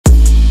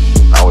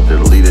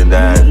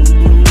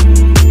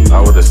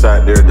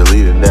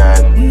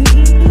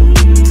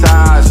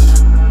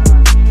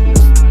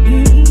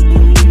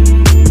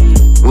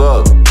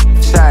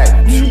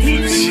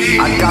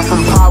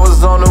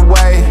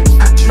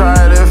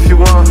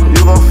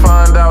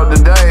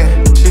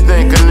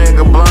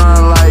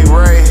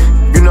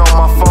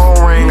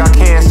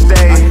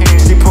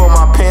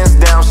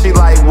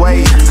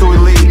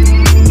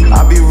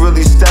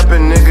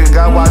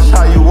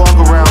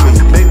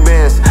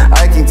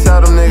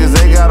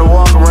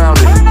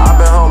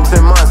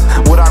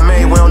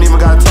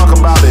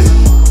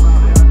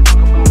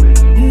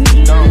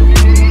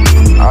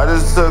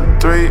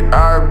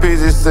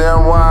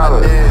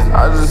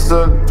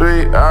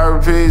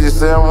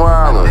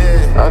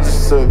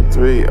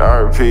3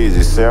 RPs,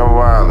 you say I'm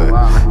wildin'.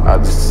 I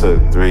just took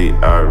 3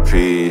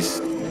 RPs.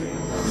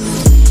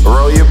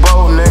 Roll your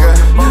boat,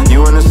 nigga,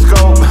 you in the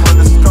scope.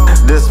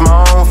 This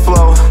my own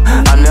flow,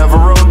 I never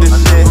wrote this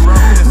shit.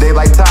 They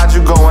like Todd,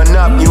 you going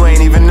up, you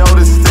ain't even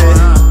noticed it.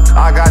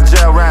 I got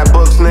jail rap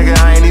books, nigga,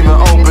 I ain't even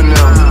open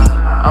them.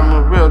 I'm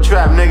a real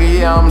trap nigga,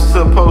 yeah, I'm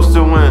supposed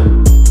to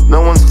win. No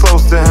one's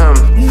close to him.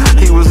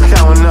 He was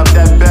counting up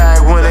that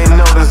bag when they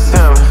noticed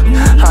him.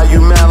 How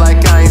you mad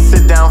like I ain't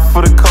sit down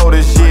for the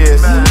coldest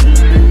years?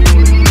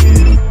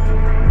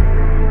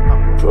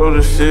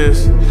 Coldest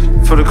years,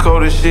 for the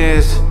coldest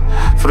years,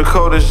 for the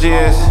coldest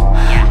years.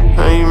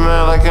 How you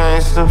mad like I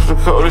ain't sit for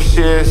the coldest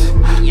years?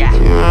 You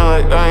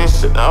mad like I ain't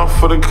sit down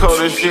for the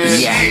coldest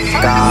years?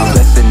 God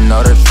blessing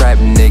all the trap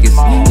niggas.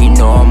 You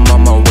know I'm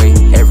on my way.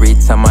 Every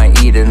time I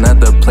eat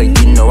another plate,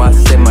 you know I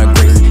say my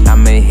grace.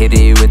 I'ma hit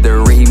it with the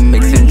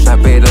remix and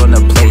drop it on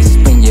the plate.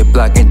 Spin your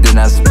block and then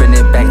I spin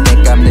it back,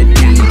 think I'm the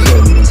DJ.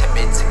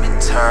 Timmy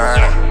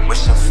Turnup,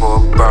 wishing for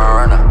a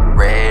burner.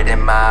 Red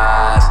in my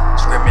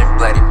eyes, screaming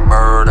bloody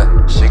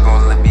murder. She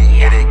gon' let me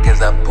hit it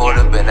cause I pulled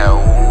up in that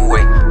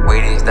ooh-way.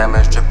 These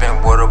diamonds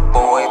dripping with a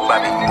boy,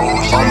 Bobby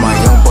Bush. Oh, my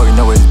young boy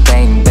know it's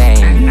bang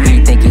bang.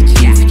 He think he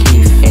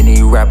Keef.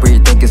 Any rapper you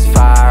think is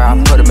fire,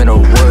 I put him in a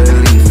wood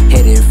leaf.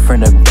 Hit it from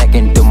the back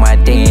and do my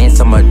dance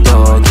on my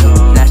dog.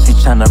 Now she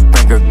tryna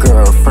bring her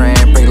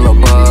girlfriend, bring little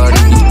buddy.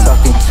 You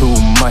talking too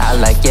much, I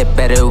like it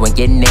better when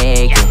you're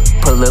naked.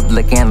 Pull up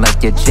looking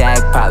like your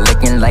jackpot,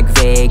 looking like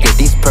Vegas.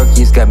 These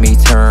perkies got me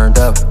turned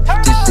up,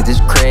 this shit is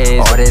crazy.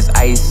 All this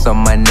ice on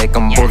my neck,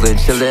 I'm bullet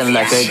chillin'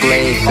 like a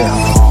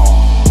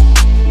glacier.